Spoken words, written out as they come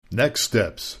Next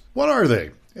steps. What are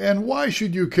they? And why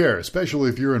should you care, especially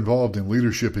if you're involved in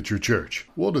leadership at your church?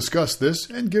 We'll discuss this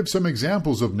and give some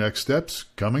examples of next steps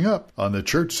coming up on the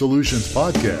Church Solutions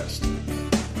Podcast.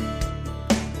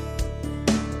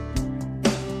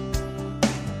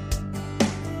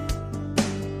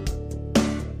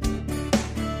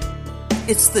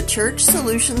 It's the Church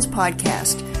Solutions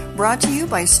Podcast, brought to you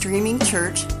by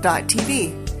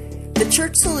streamingchurch.tv. The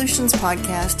Church Solutions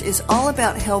Podcast is all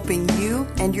about helping you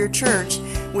and your church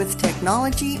with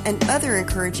technology and other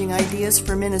encouraging ideas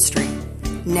for ministry.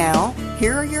 Now,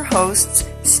 here are your hosts,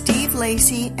 Steve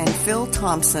Lacey and Phil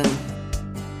Thompson.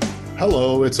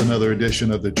 Hello, it's another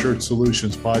edition of the Church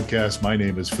Solutions Podcast. My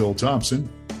name is Phil Thompson.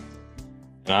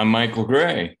 And I'm Michael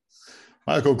Gray.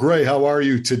 Michael Gray, how are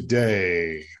you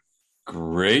today?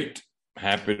 Great.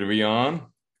 Happy to be on.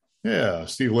 Yeah,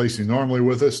 Steve Lacey normally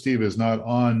with us. Steve is not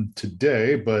on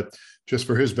today, but just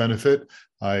for his benefit,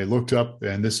 I looked up,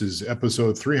 and this is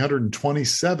episode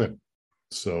 327.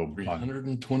 So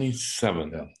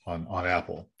 327 on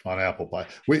Apple Pie.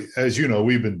 As you know,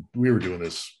 we were doing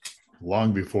this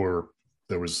long before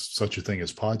there was such a thing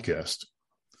as podcast.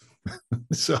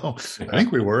 So I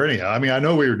think we were anyhow. I mean, I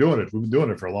know we were doing it. We've been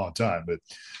doing it for a long time, but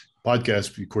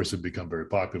podcasts, of course, have become very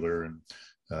popular. And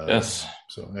yes.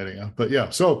 So anyhow, but yeah,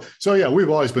 so yeah, we've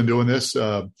always been doing this.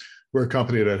 We're a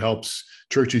company that helps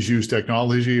churches use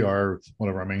technology. One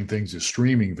of our main things is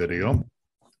streaming video,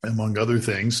 among other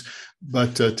things.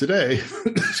 But today,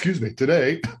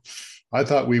 today, I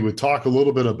thought we would talk a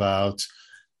little bit about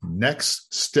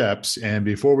next steps. And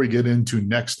before we get into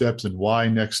next steps and why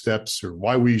next steps, or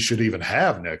why we should even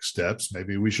have next steps,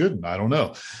 maybe we shouldn't, I don't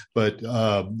know. But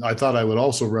I thought I would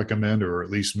also recommend, or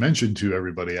at least mention to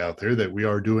everybody out there, that we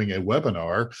are doing a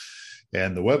webinar.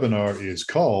 And the webinar is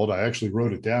called, I actually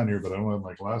wrote it down here, but I don't have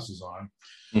my glasses on.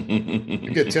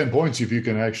 You get 10 points if you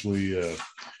can actually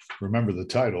remember the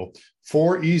title.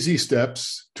 4 Easy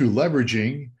Steps to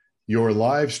Leveraging Your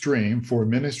Live Stream for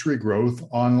Ministry Growth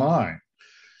Online.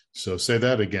 So say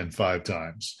that again 5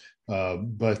 times.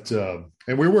 And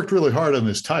we worked really hard on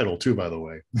this title too, by the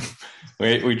way.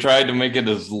 We tried to make it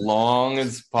as long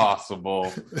as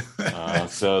possible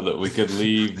so that we could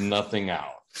leave nothing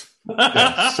out.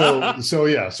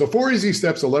 So 4 Easy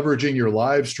Steps to Leveraging Your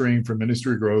Live Stream for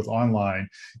Ministry Growth Online.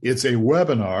 It's a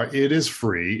webinar. It is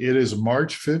free. It is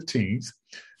March 15th,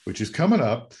 which is coming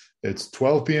up. It's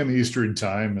 12 p.m. Eastern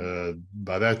time.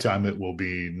 By that time, it will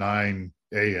be 9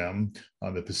 a.m.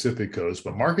 on the Pacific Coast,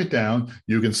 but mark it down.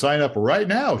 You can sign up right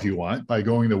now if you want by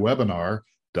going to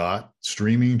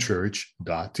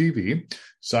webinar.streamingchurch.tv.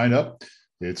 Sign up.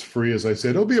 It's free, as I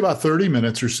said. It'll be about 30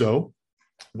 minutes or so.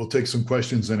 We'll take some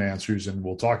questions and answers, and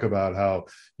we'll talk about how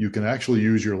you can actually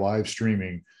use your live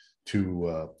streaming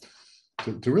to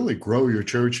really grow your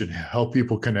church and help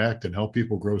people connect and help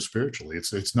people grow spiritually.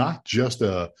 It's not just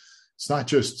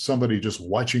somebody just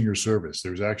watching your service.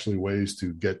 There's actually ways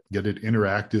to get it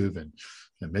interactive and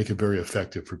make it very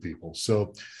effective for people.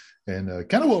 So, and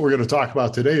kind of what we're going to talk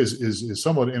about today is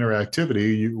somewhat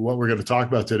interactivity. What we're going to talk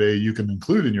about today, you can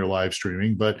include in your live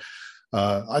streaming, but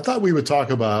I thought we would talk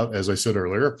about, as I said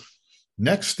earlier,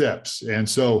 next steps. And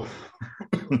so,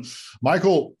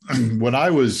 Michael, when I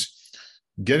was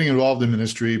getting involved in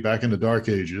ministry back in the dark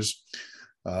ages,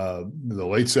 the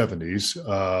late 70s,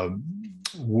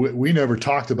 we never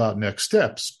talked about next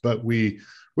steps, but we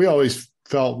always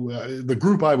felt the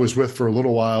group I was with for a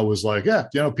little while was like,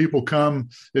 if people come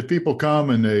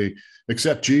and they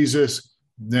accept Jesus,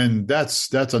 then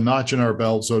that's a notch in our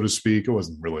belt, so to speak. It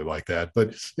wasn't really like that,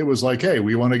 but it was like, hey,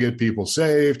 we want to get people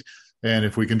saved. And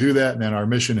if we can do that, then our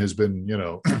mission has been,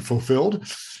 fulfilled.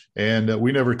 And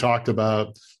we never talked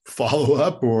about follow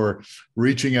up or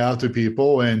reaching out to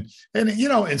people. And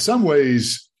in some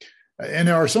ways, and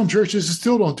there are some churches that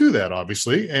still don't do that,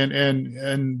 obviously,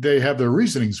 and they have their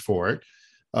reasonings for it.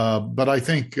 But I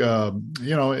think,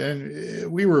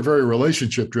 and we were very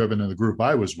relationship driven in the group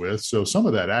I was with. So some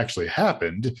of that actually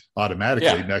happened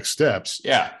automatically, next steps.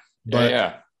 Yeah.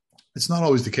 But it's not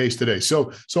always the case today.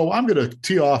 So I'm going to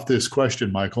tee off this question,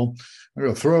 Michael. I'm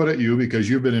going to throw it at you because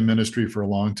you've been in ministry for a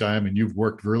long time and you've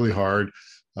worked really hard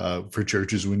for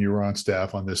churches when you were on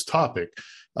staff on this topic.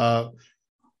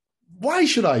 Why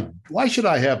should I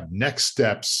have next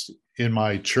steps in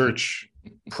my church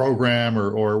program,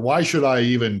 or why should I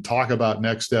even talk about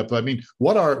next steps? I mean,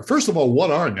 first of all,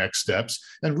 what are next steps,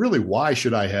 and really, why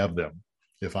should I have them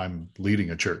if I'm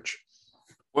leading a church?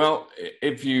 Well,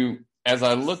 as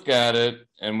I look at it,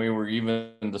 and we were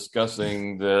even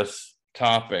discussing this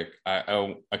topic,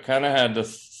 I kind of had to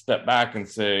step back and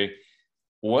say,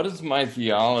 what is my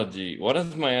theology? What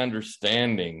is my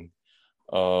understanding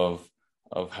of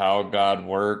of how God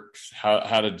works.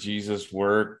 How did Jesus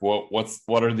work?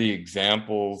 What are the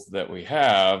examples that we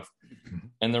have?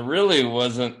 And there really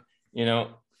wasn't,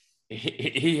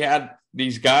 he had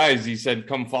these guys, he said,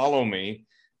 come follow me.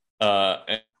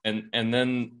 And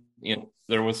then,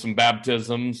 there was some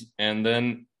baptisms, and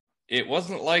then it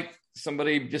wasn't like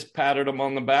somebody just patted him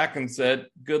on the back and said,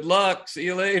 good luck, see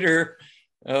you later.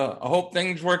 I hope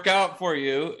things work out for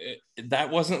you.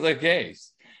 That wasn't the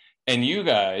case. And you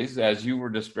guys, as you were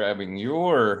describing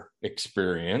your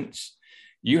experience,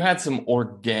 you had some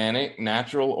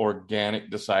natural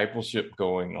organic discipleship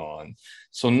going on.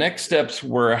 So next steps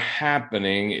were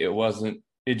happening.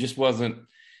 It just wasn't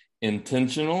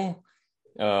intentional.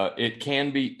 It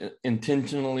can be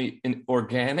intentionally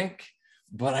organic,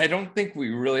 but I don't think we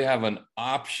really have an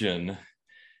option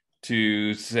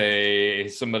to say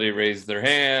somebody raised their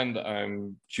hand,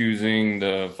 I'm choosing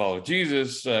to follow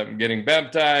Jesus, I'm getting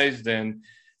baptized, and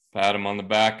pat them on the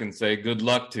back and say, good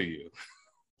luck to you.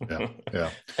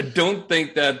 Yeah. I don't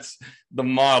think that's the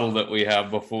model that we have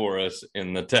before us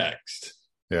in the text.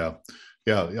 Yeah.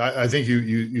 I think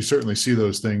you certainly see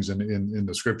those things in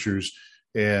the scriptures,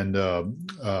 and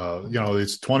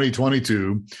it's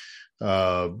 2022.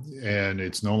 And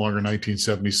it's no longer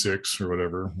 1976 or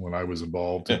whatever when I was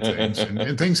involved in things,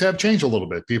 and things have changed a little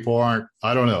bit. People aren't,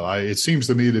 I don't know. It seems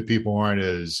to me that people aren't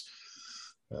as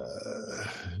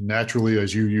naturally,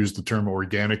 as you use the term,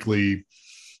 organically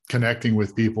connecting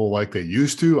with people like they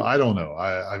used to. I don't know.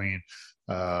 I mean,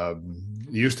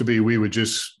 it used to be we would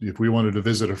just, if we wanted to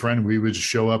visit a friend, we would just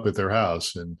show up at their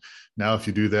house. And now if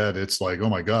you do that, it's like, oh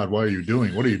my God, what are you doing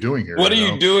here? What are you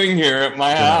doing here at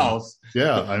my house?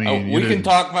 Yeah. I mean, we can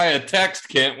talk via text,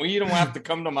 Kent. You don't have to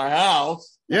come to my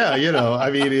house. Yeah.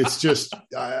 I mean, it's just,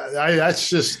 that's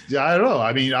just, I don't know.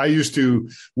 I mean,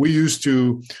 we used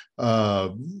to,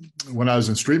 when I was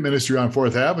in street ministry on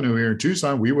 4th Avenue here in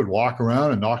Tucson, we would walk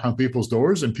around and knock on people's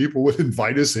doors, and people would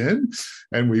invite us in,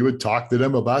 and we would talk to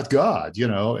them about God,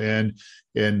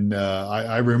 and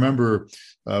I remember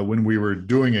when we were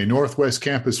doing a Northwest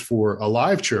campus for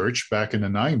Alive Church back in the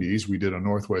 90s, we did a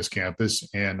Northwest campus,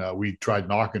 and we tried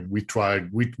knocking. We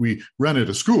rented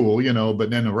a school, but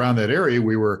then around that area,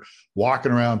 we were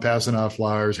walking around, passing out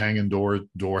flyers, hanging door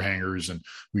hangers, and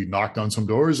we knocked on some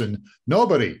doors, and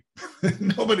nobody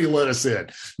let us in.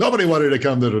 Nobody wanted to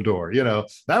come to the door.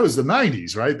 That was the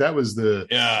 90s, right? That was the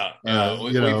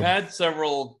we've had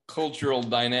several cultural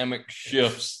dynamic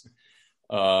shifts.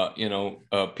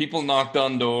 People knocked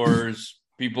on doors.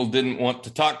 People didn't want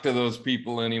to talk to those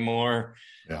people anymore.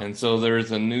 Yeah. And so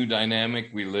there's a new dynamic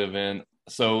we live in.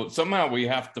 So somehow we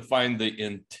have to find the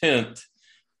intent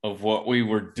of what we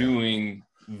were doing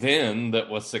then that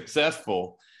was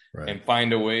successful, right, and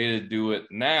find a way to do it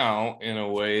now in a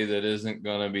way that isn't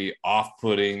going to be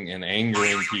off-putting and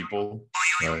angering people.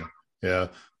 Right. Yeah.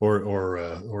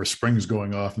 Or springs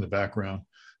going off in the background.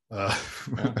 I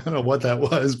don't know what that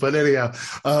was, but anyhow,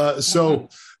 so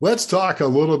let's talk a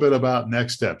little bit about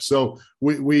next steps. So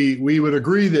we would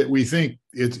agree that we think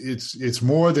it's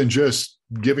more than just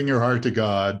giving your heart to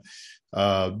God.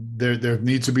 There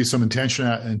needs to be some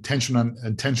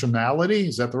intentionality.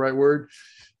 Is that the right word?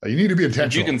 You need to be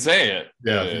intentional. You can say it.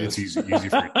 Yeah, it's easy for you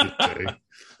to say.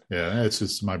 Yeah, it's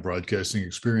just my broadcasting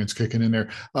experience kicking in there.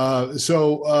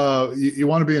 So you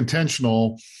want to be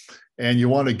intentional. And you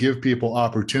want to give people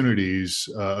opportunities,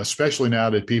 especially now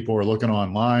that people are looking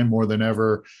online more than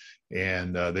ever,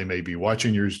 and they may be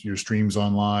watching your streams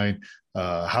online.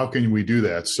 How can we do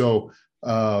that? So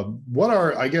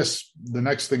I guess the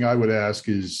next thing I would ask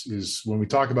is when we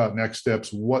talk about next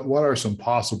steps, what are some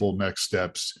possible next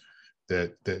steps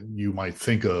that you might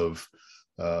think of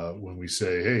when we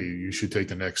say, hey, you should take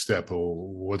the next step? Well,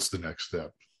 what's the next step?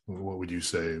 What would you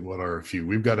say? What are a few?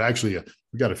 We've got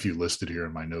a few listed here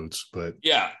in my notes, but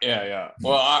yeah.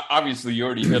 Well, obviously you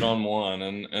already hit on one,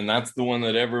 and that's the one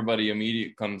that everybody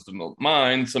immediately comes to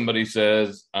mind. Somebody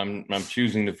says, I'm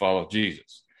choosing to follow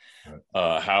Jesus.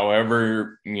 Right.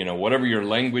 However, whatever your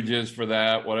language is for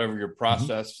that, whatever your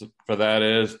process for that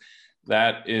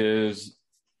is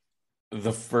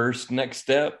the first next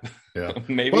step. Yeah.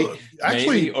 maybe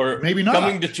not.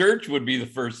 Coming to church would be the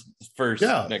first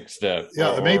next step.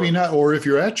 Yeah, maybe not. Or if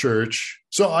you're at church.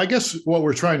 So I guess what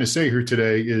we're trying to say here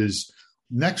today is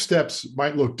next steps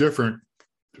might look different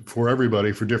for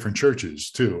everybody for different churches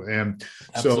too. And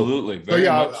absolutely, very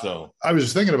much so. I was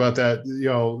just thinking about that,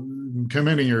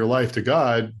 committing your life to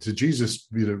God, to Jesus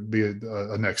be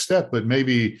a next step, but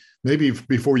maybe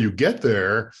before you get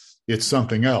there, it's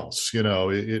something else.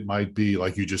 It might be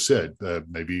like you just said,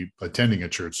 maybe attending a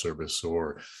church service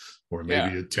or or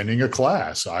maybe attending a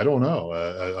class. I don't know,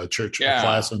 a church, a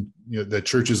class that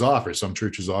churches offer. Some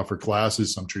churches offer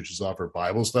classes, some churches offer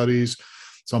Bible studies,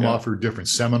 some offer different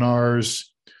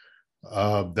seminars.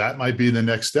 That might be the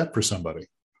next step for somebody.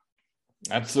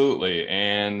 Absolutely.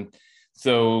 And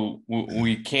so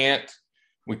we can't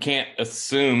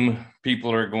assume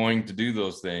people are going to do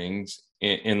those things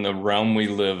in the realm we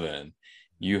live in.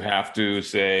 You have to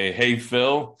say, hey,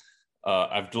 Phil,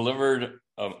 I've delivered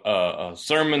a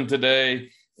sermon today.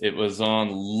 It was on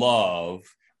love.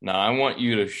 Now I want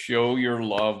you to show your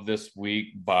love this week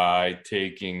by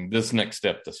taking this next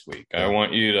step this week. I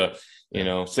want you to,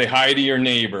 say hi to your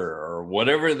neighbor or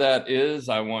whatever that is.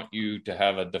 I want you to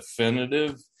have a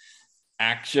definitive,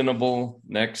 actionable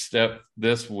next step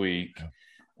this week. Yeah.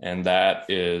 And that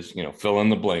is, fill in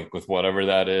the blank with whatever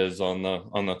that is on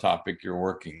the topic you're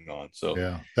working on.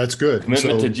 So that's good.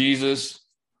 Commitment to Jesus.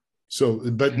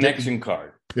 But connection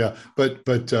card. Yeah, but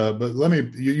let me.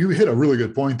 You hit a really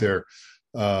good point there.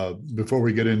 Before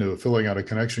we get into filling out a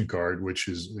connection card, which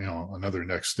is another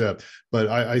next step. But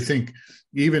I think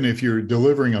even if you're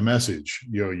delivering a message,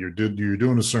 you're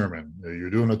doing a sermon, you're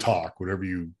doing a talk, whatever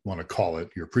you want to call it,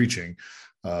 you're preaching.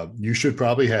 You should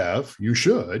ought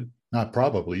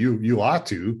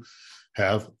to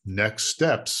have next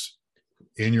steps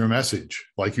in your message,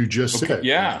 like you just said.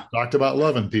 Yeah. You talked about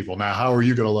loving people. Now, how are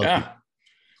you going to love people?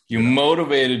 You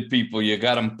motivated people. You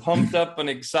got them pumped up and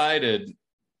excited.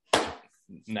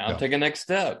 Now take a next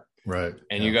step. Right.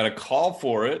 And you got to call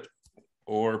for it,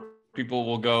 or people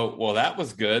will go, well, that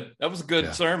was good. That was a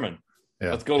good sermon.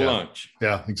 Yeah. Let's go lunch.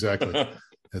 Yeah, exactly.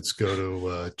 Let's go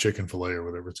to Chick-fil-A or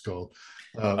whatever it's called.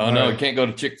 No, you can't go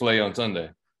to Chick-fil-A on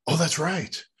Sunday. Oh, that's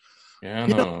right. Yeah,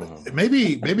 no.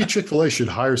 Maybe Chick-fil-A should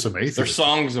hire some atheists. There's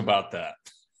songs about that.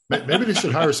 Maybe they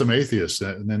should hire some atheists,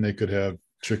 and then they could have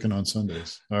chicken on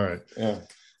Sundays. All right. Yeah.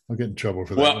 I'll get in trouble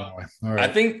for that. Well, anyway. All right.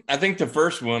 I think the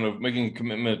first one of making a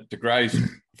commitment to Christ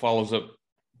follows up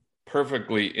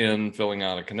perfectly in filling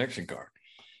out a connection card.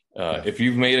 If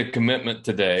you've made a commitment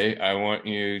today, I want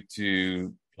you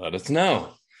to let us know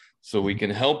so we can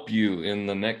help you in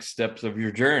the next steps of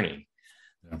your journey.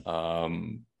 Yeah.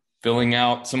 Filling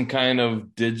out some kind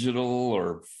of digital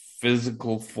or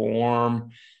physical form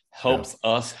helps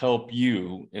us help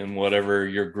you in whatever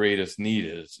your greatest need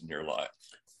is in your life.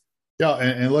 Yeah,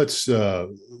 and let's,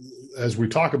 as we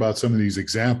talk about some of these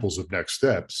examples of next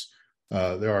steps,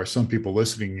 there are some people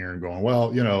listening here and going,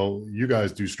 well, you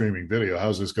guys do streaming video.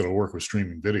 How's this going to work with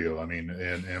streaming video? I mean,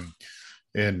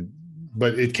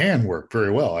 but it can work very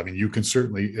well. I mean, you can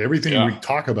certainly, everything we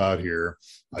talk about here,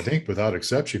 I think without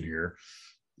exception here,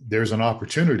 there's an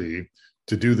opportunity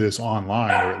to do this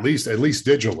online, or at least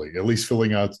digitally, at least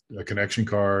filling out a connection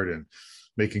card and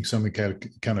making some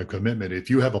kind of commitment.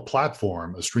 If you have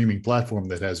a streaming platform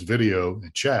that has video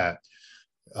and chat,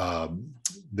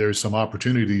 there's some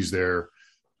opportunities there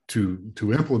to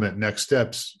implement next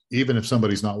steps, even if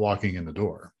somebody's not walking in the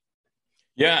door.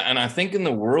 Yeah, and I think in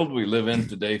the world we live in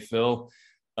today, Phil,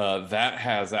 that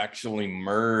has actually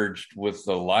merged with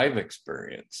the live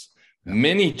experience. Yeah.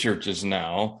 Many churches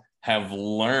now have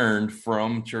learned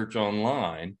from Church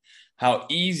Online how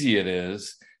easy it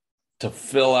is to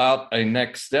fill out a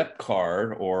next step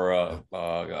card or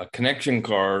a connection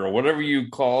card or whatever you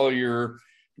call your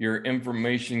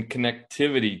information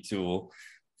connectivity tool.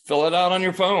 Fill it out on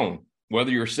your phone,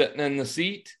 whether you're sitting in the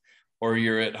seat or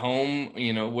you're at home,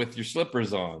 with your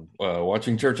slippers on,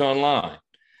 watching Church Online.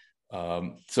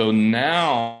 So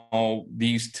now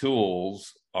these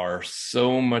tools are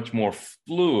so much more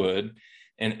fluid,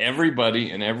 and everybody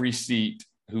in every seat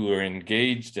who are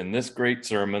engaged in this great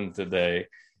sermon today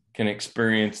can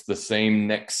experience the same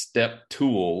next step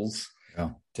tools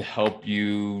to help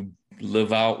you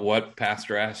live out what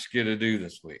Pastor asked you to do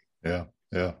this week. Yeah.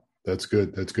 That's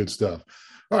good. That's good stuff.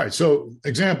 All right. So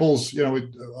examples,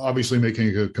 obviously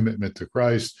making a commitment to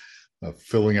Christ,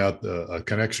 filling out a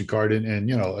connection card. And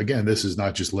again, this is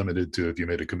not just limited to if you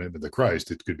made a commitment to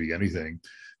Christ. It could be anything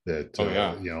that,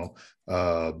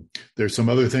 there's some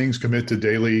other things. Commit to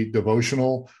daily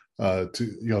devotional.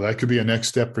 That could be a next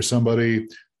step for somebody.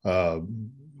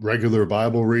 Regular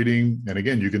Bible reading. And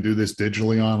again, you can do this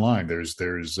digitally online. There's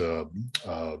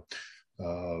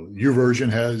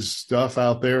YouVersion has stuff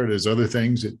out there. There's other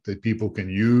things that people can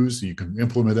use. You can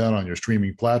implement that on your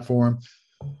streaming platform.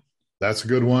 That's a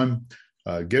good one.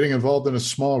 Getting involved in a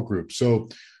small group. So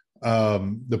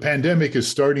the pandemic is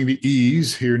starting to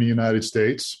ease here in the United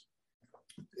States.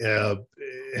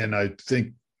 And I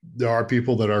think there are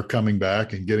people that are coming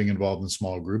back and getting involved in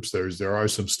small groups. There are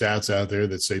some stats out there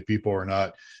that say people are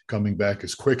not coming back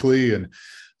as quickly. And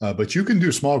but you can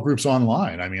do small groups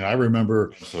online. I mean, I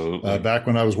remember back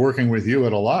when I was working with you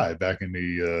at Alive back in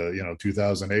the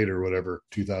 2008 or whatever,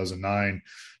 2009,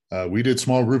 we did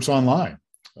small groups online.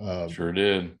 Sure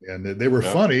did. And they were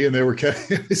funny, and it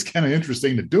was kind of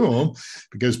interesting to do them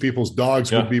because people's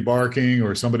dogs would be barking,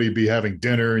 or somebody would be having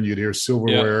dinner and you'd hear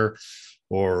silverware,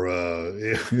 or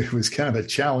it was kind of a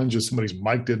challenge if somebody's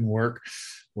mic didn't work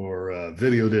or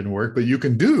video didn't work. But you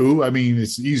can do, I mean,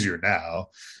 it's easier now.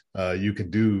 You can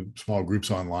do small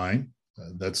groups online.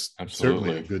 That's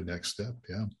certainly a good next step.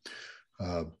 Yeah.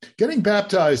 Getting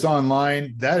baptized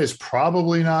online, that is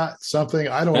probably not something,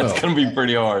 I don't know. That's going to be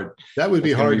pretty hard. That would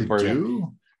be hard to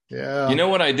do. Yeah. You know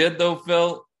what I did though,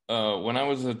 Phil? When I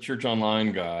was a church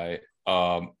online guy,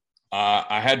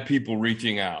 I had people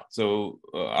reaching out. So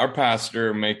our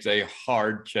pastor makes a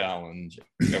hard challenge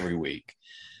every week.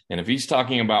 And if he's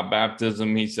talking about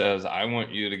baptism, he says, I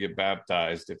want you to get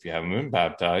baptized if you haven't been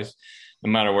baptized,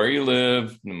 no matter where you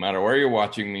live, no matter where you're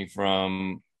watching me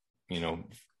from,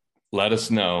 let us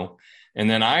know. And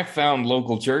then I found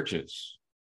local churches.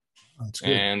 That's good.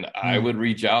 And I would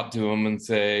reach out to them and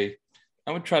say,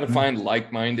 I would try to find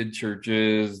like-minded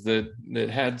churches that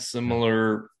had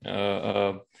similar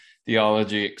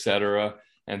theology, et cetera,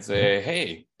 and say,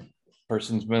 hey,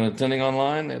 person's been attending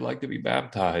online, they'd like to be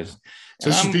baptized. So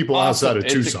this is people outside of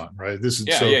Tucson, right? This is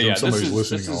somebody's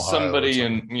listening. This is somebody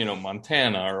in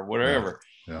Montana or wherever.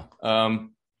 Yeah.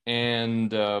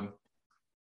 And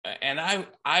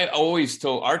I always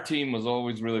told, our team was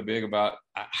always really big about,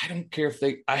 I don't care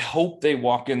I hope they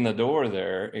walk in the door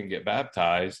there and get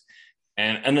baptized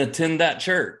and attend that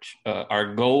church.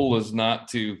 Our goal is not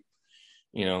to,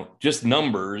 just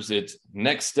numbers. It's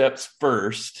next steps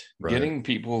first, getting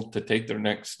people to take their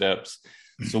next steps.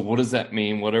 So what does that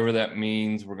mean? Whatever that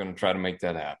means, we're going to try to make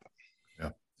that happen.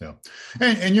 Yeah.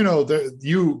 And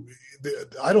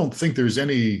I don't think there's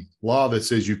any law that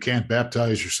says you can't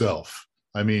baptize yourself.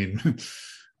 I mean,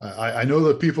 I know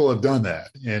that people have done that,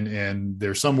 and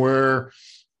they're somewhere,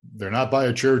 they're not by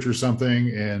a church or something,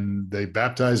 and they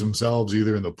baptize themselves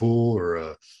either in the pool or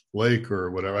a lake or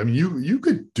whatever. I mean, you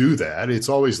could do that. It's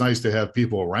always nice to have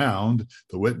people around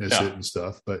to witness it and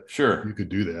stuff, but sure, you could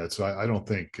do that. So I don't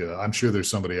think, I'm sure there's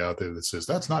somebody out there that says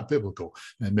that's not biblical,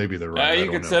 and maybe they're right.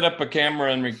 You could set up a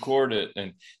camera and record it,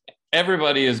 and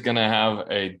everybody is going to have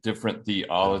a different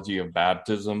theology of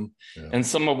baptism. Yeah. And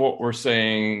some of what we're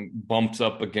saying bumps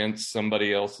up against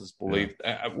somebody else's belief.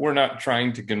 Yeah. We're not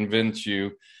trying to convince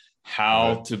you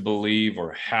how to believe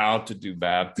or how to do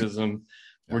baptism.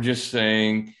 Yeah. We're just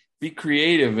saying, be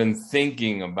creative in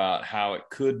thinking about how it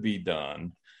could be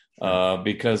done.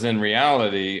 Because in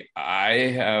reality, I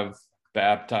have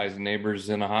baptized neighbors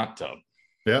in a hot tub.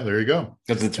 Yeah, there you go.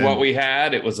 Because it's what we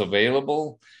had. It was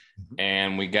available.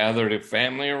 And we gathered a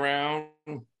family around,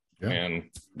 and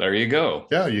there you go.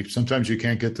 Yeah, sometimes you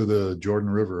can't get to the Jordan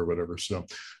River or whatever. So,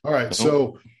 all right.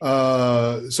 So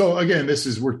again,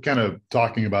 we're kind of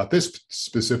talking about this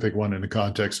specific one in the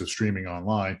context of streaming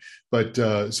online. But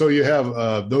so you have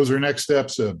those are next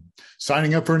steps.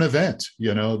 Signing up for an event.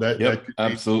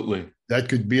 Absolutely. That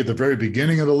could be at the very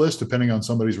beginning of the list, depending on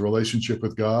somebody's relationship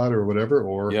with God or whatever,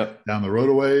 or down the road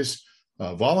a ways.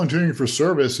 Volunteering for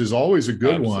service is always a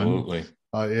good one.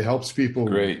 It helps people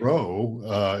grow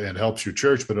and helps your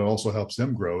church, but it also helps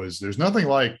them grow. There's nothing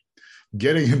like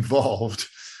getting involved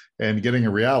and getting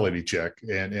a reality check,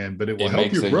 but it will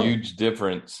help you grow. It makes a huge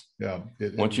difference. Yeah.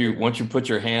 Once you put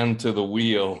your hand to the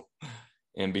wheel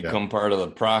and become part of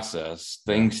the process,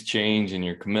 things change in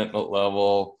your commitment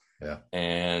level. Yeah.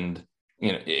 And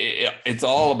it's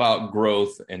all about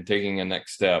growth and taking a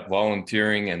next step.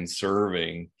 Volunteering and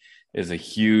serving is a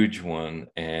huge one.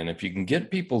 And if you can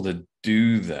get people to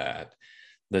do that,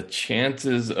 the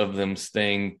chances of them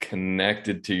staying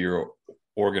connected to your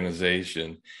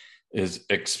organization is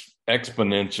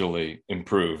exponentially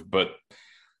improved. But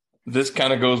this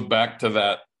kind of goes back to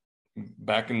that,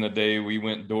 back in the day, we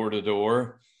went door to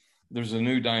door. There's a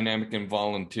new dynamic in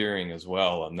volunteering as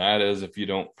well. And that is, if you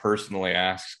don't personally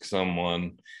ask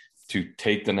someone to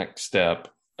take the next step,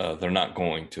 they're not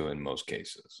going to in most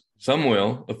cases. Some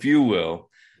will, a few will.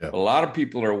 Yep. A lot of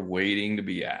people are waiting to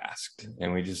be asked.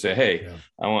 And we just say, hey,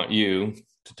 I want you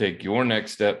to take your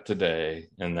next step today.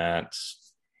 And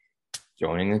that's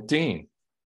joining a team.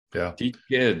 Yeah. Teach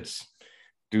kids.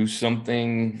 Do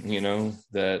something,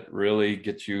 that really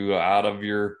gets you out of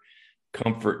your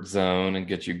comfort zone and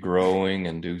get you growing,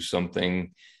 and do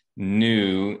something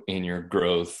new in your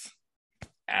growth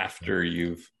after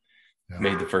you've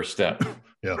made the first step.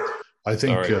 Yeah. I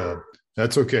think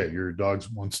that's okay. Your dog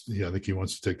I think he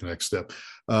wants to take the next step.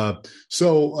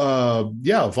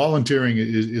 Volunteering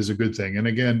is a good thing. And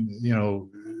again,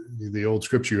 the old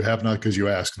scripture, you have not because you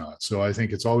ask not. So I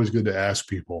think it's always good to ask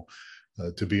people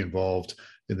to be involved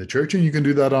in the church, and you can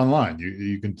do that online.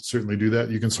 You can certainly do that.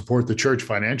 You can support the church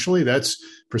financially. That's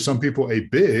for some people a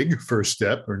big first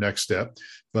step or next step.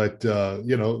 But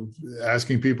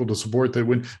asking people to support that,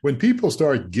 when people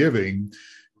start giving,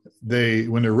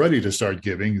 when they're ready to start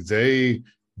giving,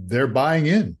 they're buying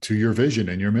in to your vision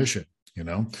and your mission.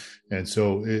 And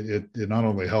so it not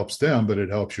only helps them, but it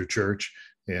helps your church,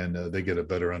 and they get a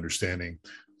better understanding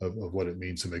of what it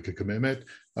means to make a commitment.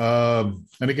 And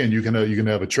again, you can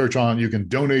have a church you can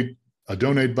donate a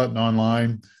donate button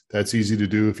online. That's easy to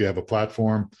do if you have a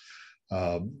platform.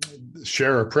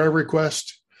 Share a prayer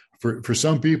request. For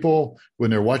some people, when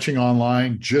they're watching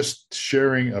online, just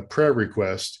sharing a prayer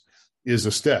request is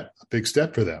a big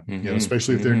step for them,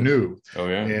 especially if they're new. Oh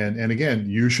yeah. And again,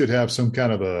 you should have some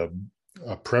kind of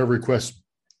a prayer request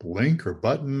link or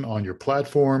button on your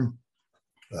platform.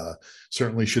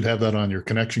 Certainly should have that on your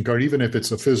connection card, even if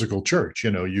it's a physical church.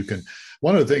 You can.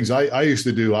 One of the things I used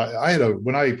to do,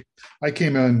 when I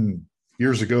came in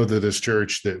years ago to this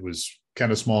church that was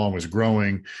kind of small and was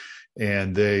growing,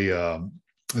 and they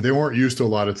weren't used to a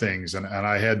lot of things, and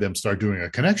I had them start doing a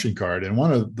connection card. And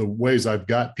one of the ways I've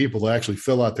got people to actually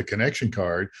fill out the connection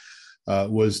card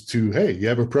was to, hey, you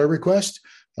have a prayer request?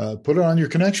 Put it on your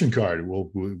connection card.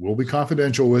 We'll be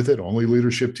confidential with it. Only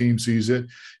leadership team sees it.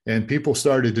 And people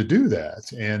started to do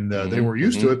that, and they weren't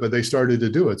used to it, but they started to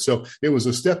do it. So it was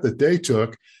a step that they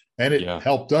took, and it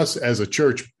helped us as a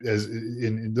church, as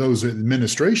in those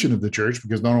administration of the church,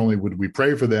 because not only would we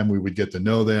pray for them, we would get to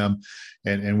know them,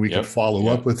 and we could follow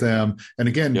up with them. And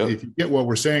again, if you get what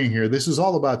we're saying here, this is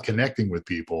all about connecting with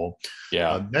people.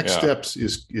 Next steps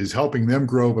is helping them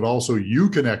grow, but also you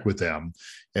connect with them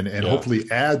and hopefully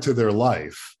add to their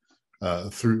life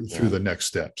through the next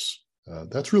steps.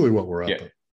 That's really what we're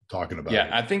talking about. Yeah,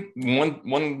 I think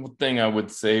one thing I would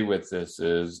say with this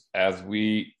is, as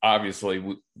we obviously,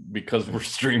 because we're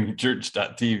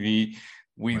streamingchurch.tv,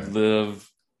 we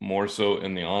live more so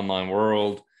in the online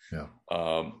world.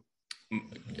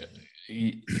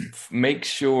 Make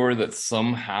sure that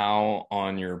somehow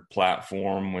on your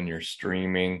platform, when you're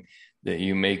streaming, that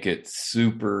you make it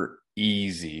super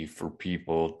easy for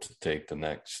people to take the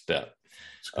next step.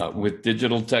 With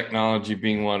digital technology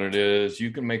being what it is,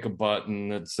 you can make a button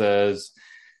that says,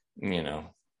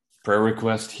 prayer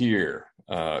request here.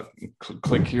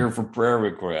 Click here for prayer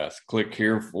request. Click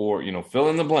here for, fill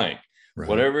in the blank,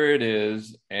 whatever it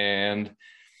is. And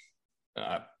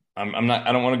I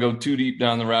don't want to go too deep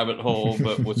down the rabbit hole,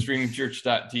 but with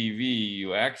streamingchurch.tv,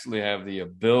 you actually have the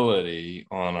ability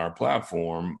on our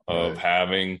platform of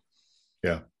having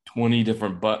 20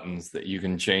 different buttons that you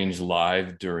can change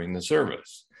live during the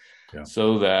service.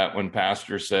 So that when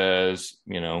pastor says,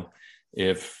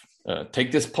 if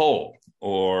take this poll,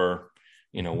 or,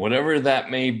 whatever that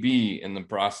may be in the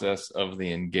process of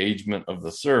the engagement of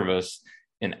the service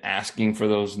and asking for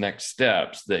those next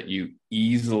steps, that you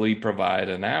easily provide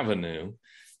an avenue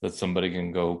that somebody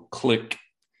can go click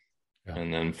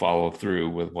and then follow through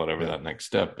with whatever that next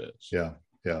step is.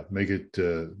 Make it,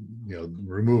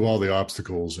 remove all the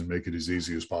obstacles and make it as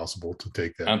easy as possible to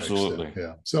take that. Absolutely.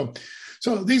 Next step.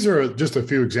 So these are just a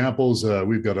few examples.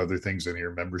 We've got other things in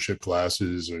here, membership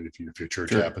classes, or if your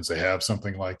church happens to have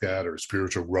something like that, or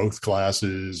spiritual growth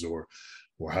classes, or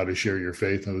how to share your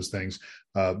faith, those things.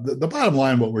 The bottom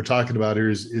line, what we're talking about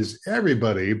here is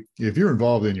everybody, if you're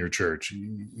involved in your church,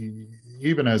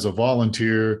 even as a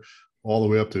volunteer, all the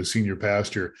way up to a senior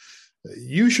pastor,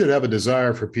 you should have a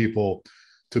desire for people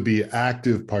to be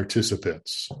active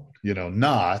participants,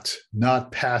 not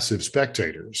passive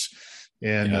spectators.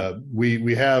 And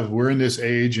we're in this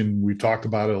age, and we've talked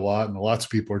about it a lot, and lots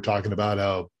of people are talking about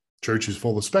how church is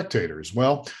full of spectators.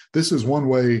 Well, this is one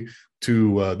way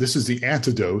to, this is the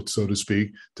antidote, so to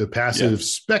speak, to passive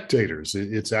spectators.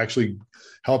 It's actually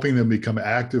helping them become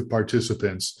active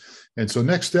participants. And so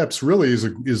next steps really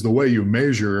is the way you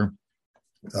measure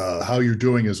how you're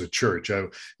doing as a church.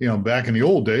 Back in the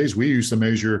old days, we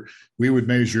would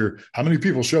measure how many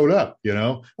people showed up,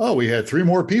 we had 3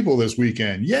 more people this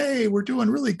weekend. Yay, we're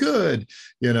doing really good,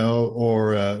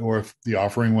 or if the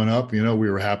offering went up, we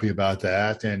were happy about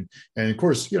that. And of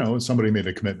course, if somebody made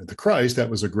a commitment to Christ,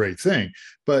 that was a great thing.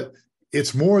 But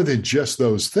it's more than just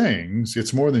those things.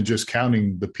 It's more than just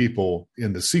counting the people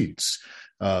in the seats.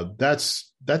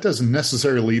 That doesn't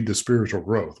necessarily lead to spiritual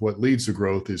growth. What leads to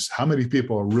growth is how many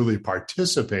people are really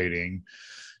participating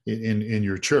in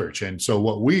your church. And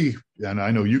so and I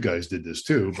know you guys did this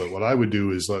too, but what I would do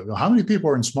is, how many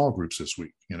people are in small groups this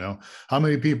week? How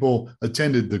many people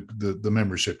attended the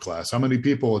membership class? How many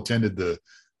people attended the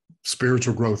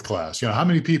spiritual growth class. How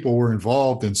many people were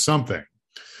involved in something?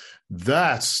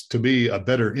 That's to be a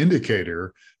better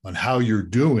indicator on how you're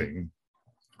doing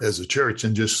as a church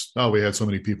than just, we had so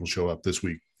many people show up this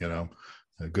week,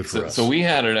 good for us. So we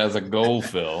had it as a goal,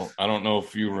 Phil. I don't know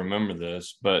if you remember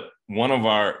this, but one of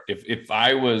if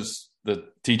I was the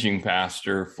teaching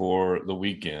pastor for the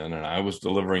weekend and I was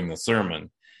delivering the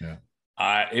sermon,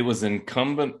 it was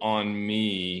incumbent on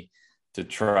me to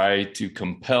try to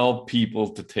compel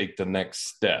people to take the next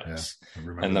steps.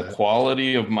 And the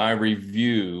quality of my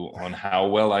review on how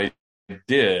well I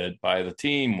did by the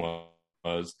team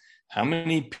was how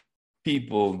many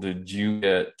people did you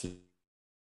get to?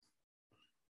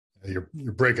 You're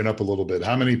breaking up a little bit.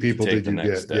 How many people did you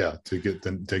get? Step. Yeah, to get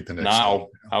them take the next now, step.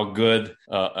 How good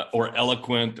or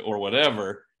eloquent or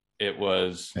whatever it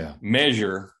was.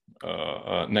 Measure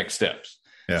next steps.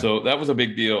 Yeah. So that was a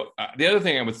big deal. The other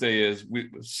thing I would say is,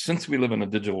 since we live in a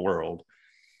digital world,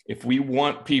 if we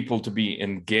want people to be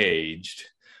engaged,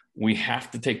 we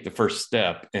have to take the first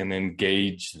step and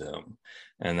engage them.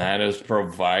 And that is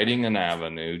providing an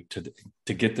avenue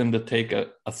to get them to take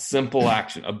a simple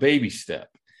action, a baby step,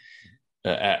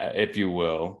 if you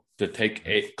will, to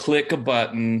click a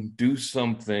button, do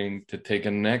something, to take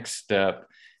a next step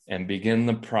and begin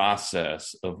the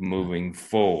process of moving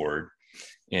forward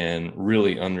and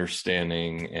really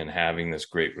understanding and having this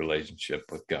great relationship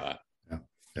with God.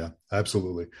 Yeah,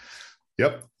 absolutely.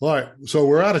 Yep. All right. So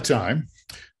we're out of time.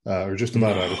 We're just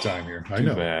about out of time here. I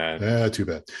know. Bad. Yeah, too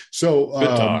bad. So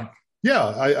good talk.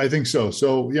 Yeah, I think so.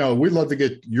 So, we'd love to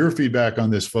get your feedback on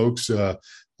this, folks. Do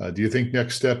you think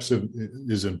next steps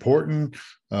is important?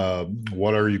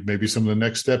 What are maybe some of the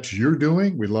next steps you're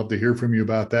doing? We'd love to hear from you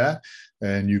about that.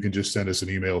 And you can just send us an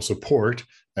email,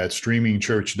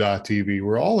 support@streamingchurch.tv.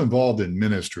 We're all involved in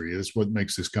ministry. That's what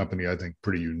makes this company, I think,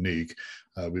 pretty unique.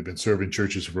 We've been serving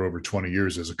churches for over 20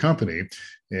 years as a company,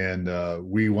 and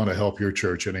we want to help your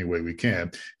church any way we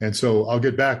can. And so I'll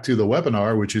get back to the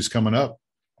webinar, which is coming up.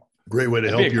 Great way to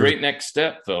help you. Great next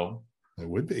step, though. It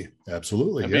would be.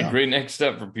 Absolutely. That'd be a great next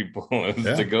step for people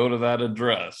to go to that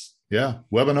address. Yeah.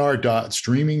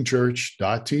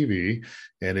 Webinar.streamingchurch.tv.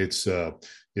 And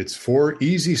it's 4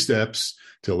 easy steps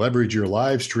to leverage your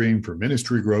live stream for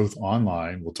ministry growth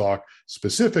online. We'll talk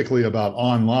specifically about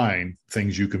online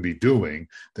things you can be doing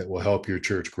that will help your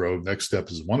church grow. Next step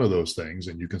is one of those things,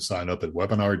 and you can sign up at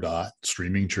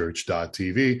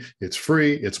webinar.streamingchurch.tv. It's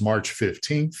free. It's March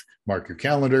 15th. Mark your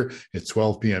calendar. It's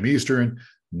 12 p.m. Eastern,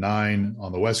 9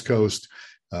 on the West Coast.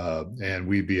 And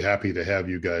we'd be happy to have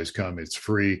you guys come. It's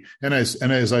free. And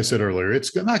as I said earlier,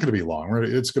 it's not going to be long.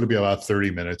 It's going to be about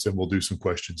 30 minutes, and we'll do some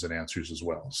questions and answers as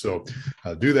well. So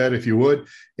do that if you would.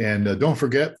 And don't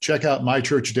forget, check out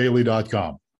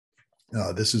mychurchdaily.com.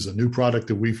 This is a new product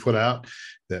that we've put out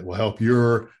that will help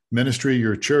your ministry,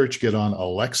 your church get on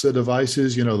Alexa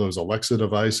devices. Those Alexa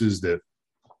devices that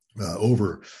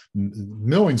over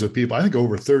millions of people, I think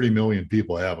over 30 million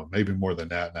people have them, maybe more than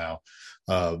that now.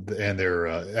 And they're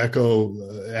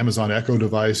Amazon Echo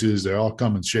devices. They all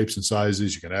come in shapes and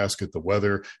sizes. You can ask it the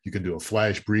weather. You can do a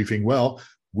flash briefing. Well,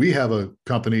 we have a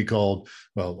company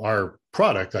our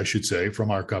product, I should say,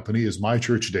 from our company is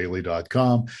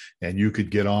mychurchdaily.com. And you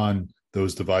could get on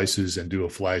those devices and do a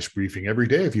flash briefing every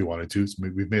day if you wanted to.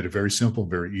 We've made it very simple,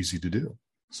 very easy to do.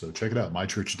 So check it out,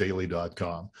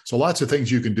 mychurchdaily.com. So lots of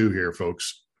things you can do here,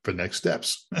 folks, for next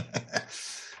steps.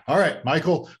 All right,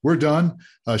 Michael, we're done.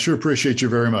 Sure appreciate you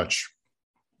very much.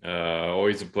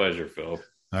 Always a pleasure, Phil.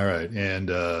 All right. And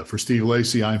for Steve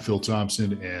Lacey, I'm Phil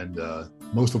Thompson. And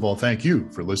most of all, thank you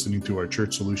for listening to our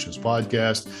Church Solutions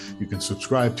podcast. You can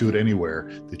subscribe to it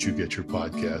anywhere that you get your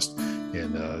podcast.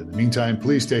 And in the meantime,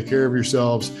 please take care of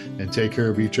yourselves and take care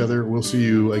of each other. We'll see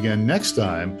you again next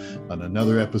time on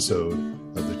another episode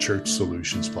of the Church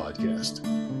Solutions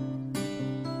podcast.